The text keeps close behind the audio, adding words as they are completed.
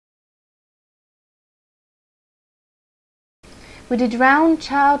Would a drowned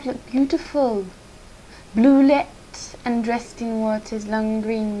child look beautiful, blue-lit and dressed in water's long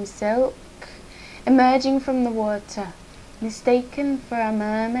green silk, emerging from the water, mistaken for a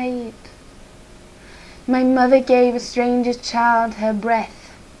mermaid? My mother gave a stranger child her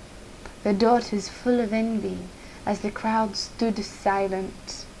breath, the daughters full of envy, as the crowd stood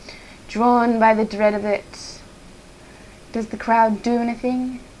silent, drawn by the dread of it. Does the crowd do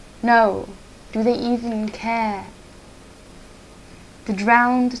anything? No. Do they even care? The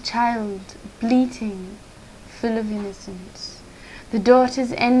drowned child, bleating, full of innocence. The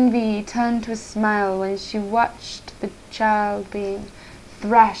daughter's envy turned to a smile when she watched the child being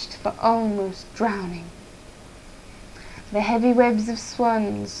thrashed for almost drowning. The heavy webs of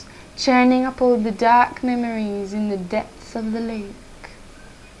swans churning up all the dark memories in the depths of the lake,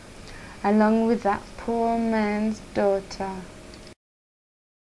 along with that poor man's daughter.